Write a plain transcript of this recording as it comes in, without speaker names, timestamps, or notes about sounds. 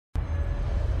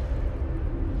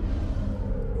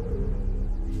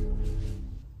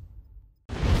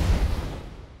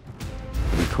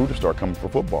recruiters start coming for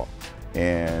football.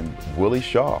 And Willie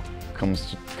Shaw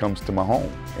comes to my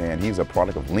home, and he's a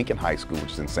product of Lincoln High School,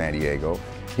 which is in San Diego.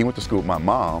 He went to school with my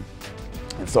mom,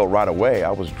 and so right away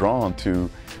I was drawn to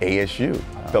ASU.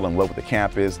 I fell in love with the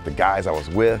campus, the guys I was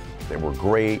with, they were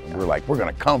great. We were like, we're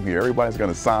gonna come here, everybody's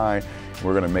gonna sign,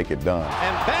 we're gonna make it done.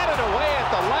 And batted away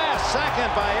at the last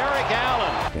second by Eric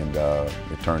Allen. And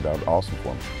it turned out awesome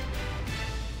for me.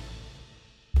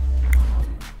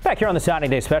 Back here on the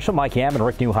Signing Day Special, Mike Yam and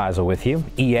Rick Neuheisel with you.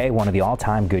 EA, one of the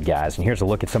all-time good guys. And here's a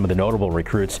look at some of the notable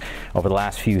recruits over the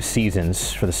last few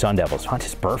seasons for the Sun Devils.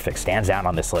 Huntis Burfict stands out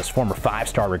on this list. Former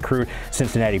 5-star recruit,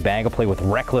 Cincinnati Bengal, played with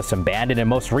Reckless and Bandit. And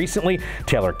most recently,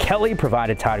 Taylor Kelly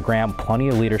provided Todd Graham plenty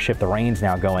of leadership. The reins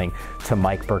now going to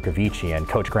Mike Bercovici. And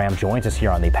Coach Graham joins us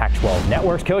here on the Pac-12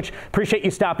 Networks. Coach, appreciate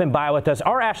you stopping by with us.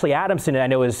 Our Ashley Adamson, I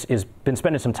know, has been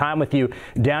spending some time with you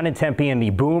down in Tempe in the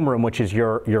Boom Room, which is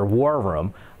your war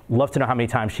room. Love to know how many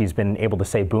times she's been able to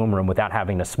say boom room without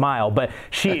having to smile. But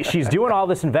she's doing all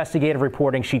this investigative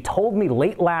reporting. She told me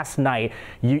late last night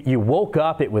you woke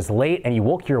up, it was late, and you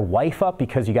woke your wife up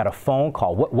because you got a phone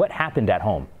call. What happened at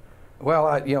home?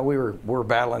 Well, we're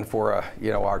battling for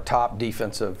our top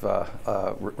defensive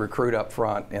recruit up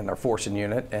front in our forcing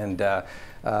unit, and a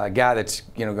guy that's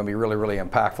going to be really, really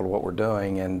impactful to what we're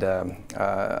doing. And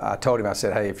I told him, I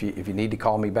said, hey, if you need to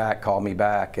call me back, call me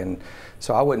back. And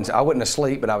so I wasn't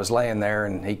asleep, but I was laying there,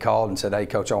 and he called and said, hey,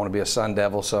 Coach, I want to be a Sun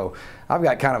Devil. So I've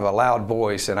got kind of a loud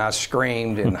voice, and I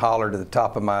screamed and hollered at the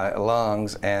top of my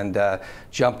lungs and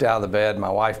jumped out of the bed.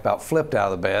 My wife about flipped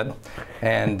out of the bed,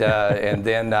 and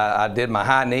then I did my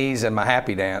high knees and my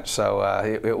happy dance. So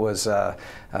it was.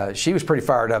 She was pretty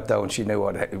fired up though, and she knew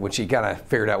when she kind of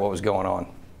figured out what was going on.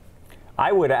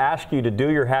 I would ask you to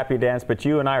do your happy dance, but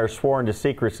you and I are sworn to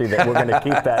secrecy that we're going to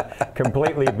keep that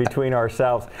completely between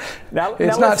ourselves.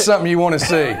 It's not something you want to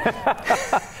see.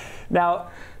 Now,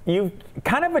 you've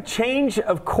kind of a change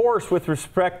of course with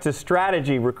respect to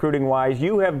strategy recruiting-wise.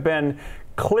 You have been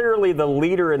clearly the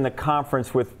leader in the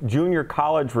conference with junior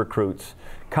college recruits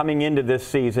coming into this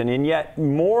season, and yet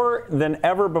more than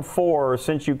ever before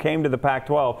since you came to the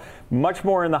Pac-12, much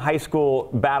more in the high school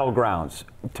battlegrounds.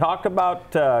 Talk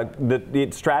about the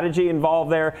strategy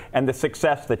involved there and the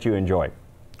success that you enjoy.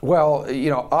 Well,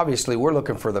 obviously we're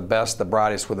looking for the best, the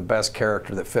brightest, with the best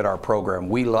character that fit our program.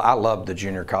 I love the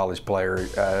junior college player,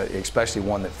 especially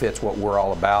one that fits what we're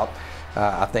all about.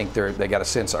 I think they got a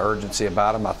sense of urgency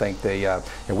about them. I think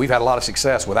and we've had a lot of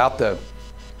success without the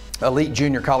elite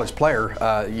junior college player.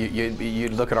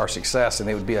 You'd look at our success, and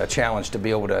it would be a challenge to be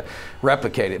able to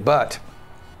replicate it. But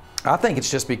I think it's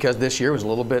just because this year was a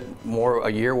little bit more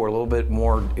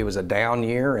it was a down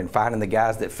year, and finding the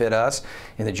guys that fit us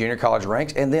in the junior college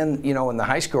ranks. And then, in the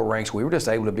high school ranks, we were just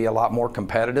able to be a lot more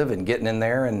competitive and getting in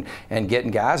there and getting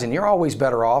guys. And you're always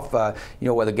better off,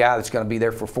 with a guy that's going to be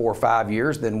there for 4 or 5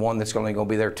 years than one that's only going to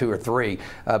be there 2 or 3.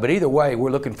 But either way,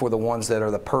 we're looking for the ones that are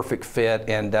the perfect fit.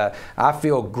 And I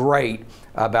feel great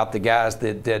about the guys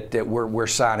that we're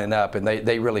signing up, and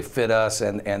they really fit us,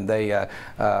 and they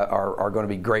are going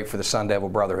to be great for the Sun Devil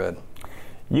Brotherhood.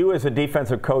 You as a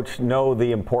defensive coach know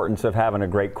the importance of having a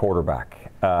great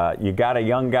quarterback. You got a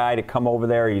young guy to come over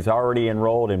there. He's already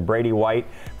enrolled in Brady White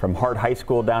from Hart High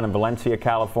School down in Valencia,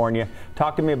 California.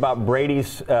 Talk to me about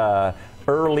Brady's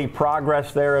early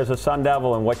progress there as a Sun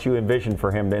Devil and what you envision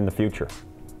for him in the future.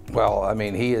 Well, I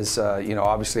mean, he is,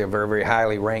 obviously a very, very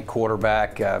highly ranked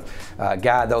quarterback,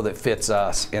 guy though that fits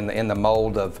us in the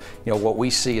mold of, what we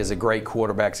see as a great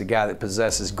quarterback. Is a guy that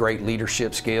possesses great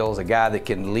leadership skills, a guy that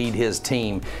can lead his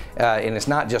team, and it's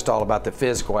not just all about the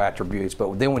physical attributes.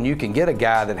 But then when you can get a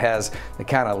guy that has the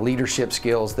kind of leadership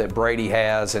skills that Brady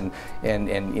has, and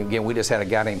again, we just had a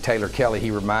guy named Taylor Kelly.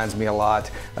 He reminds me a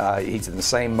lot. He's in the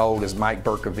same mold as Mike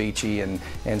Bercovici,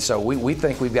 and so we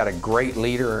think we've got a great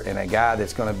leader and a guy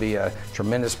that's going to be a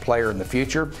tremendous player in the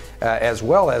future, as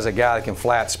well as a guy that can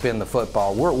flat spin the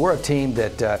football. We're a team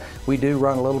that we do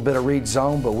run a little bit of read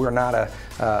zone, but we're not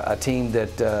a team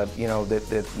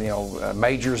that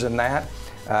majors in that.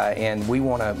 And we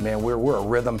want to, we're a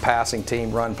rhythm passing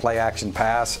team, run, play, action,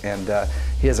 pass, and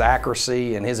his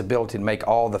accuracy and his ability to make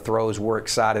all the throws we're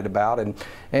excited about,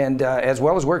 and as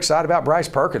well as we're excited about Bryce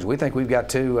Perkins. We think we've got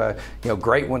 2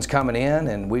 great ones coming in,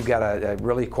 and we've got a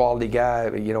really quality guy,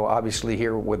 obviously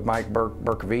here with Mike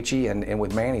Bercovici and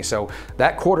with Manny. So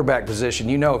that quarterback position,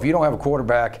 if you don't have a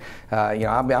quarterback,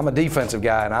 I'm a defensive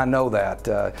guy, and I know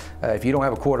that if you don't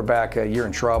have a quarterback, you're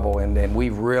in trouble, and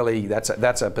we've really,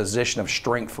 that's a position of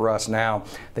strength for us now.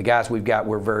 The guys we've got,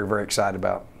 we're very, very excited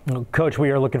about. Coach,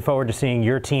 we are looking forward to seeing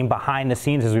your team behind the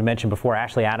scenes. As we mentioned before,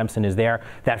 Ashley Adamson is there.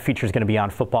 That feature is going to be on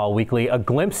Football Weekly. A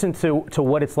glimpse into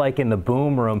what it's like in the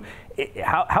boom room.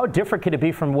 How different could it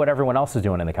be from what everyone else is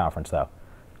doing in the conference, though?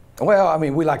 Well, I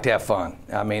mean, we like to have fun.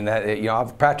 I mean,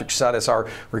 Patrick Suttis, our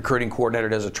recruiting coordinator,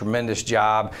 does a tremendous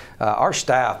job. Our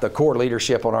staff, the core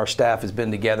leadership on our staff, has been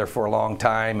together for a long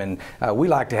time, and we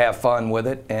like to have fun with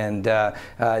it. And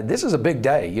this is a big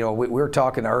day. You know, we were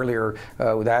talking earlier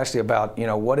with Ashley about, you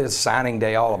know, what is signing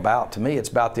day all about? To me, it's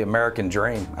about the American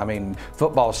dream. I mean,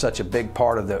 football is such a big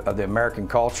part of the American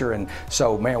culture, and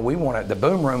so, man, we want it. The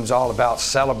boom room's all about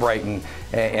celebrating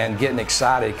and getting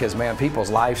excited because, man, people's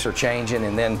lives are changing,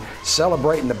 and then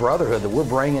celebrating the brotherhood that we're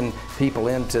bringing people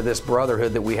into this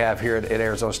brotherhood that we have here at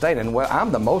Arizona State. And what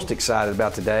I'm the most excited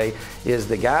about today is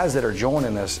the guys that are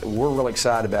joining us. We're really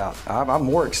excited about. I'm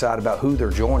more excited about who they're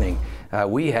joining.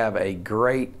 We have a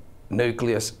great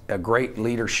nucleus, a great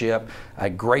leadership, a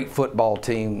great football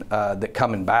team that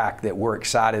coming back that we're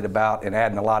excited about, and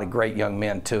adding a lot of great young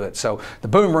men to it. So the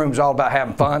boom room's all about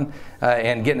having fun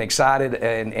and getting excited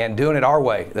and doing it our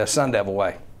way, the Sun Devil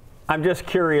way. I'm just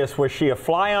curious, was she a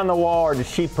fly on the wall, or did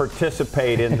she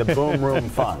participate in the boom room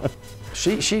fun?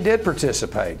 She did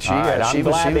participate. I'm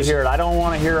glad to hear it. I don't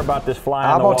want to hear about this fly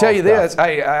on the wall. I'm going to tell you stuff. this.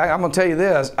 Hey, I'm going to tell you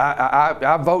this.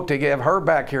 I vote to have her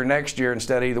back here next year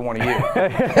instead of either one of you.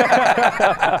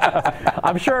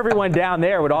 I'm sure everyone down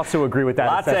there would also agree with that.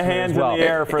 Lots of hands in the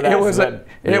air for that.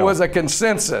 It was a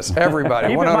consensus.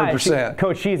 Everybody, 100%.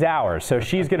 Coach, she's ours, so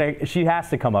she has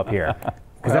to come up here.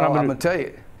 Well, I'm going to tell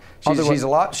you. She's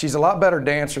a lot better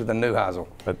dancer than Neuheisel.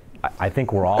 But I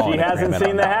think we're all. She hasn't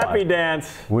seen the happy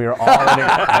dance. We're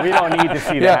all. We don't need to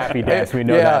see the happy dance. We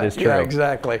know that is true. Yeah,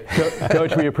 exactly.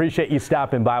 Coach, we appreciate you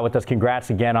stopping by with us. Congrats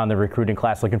again on the recruiting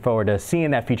class. Looking forward to seeing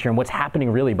that feature and what's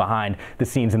happening really behind the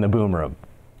scenes in the boom room.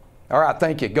 All right,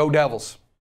 thank you. Go Devils.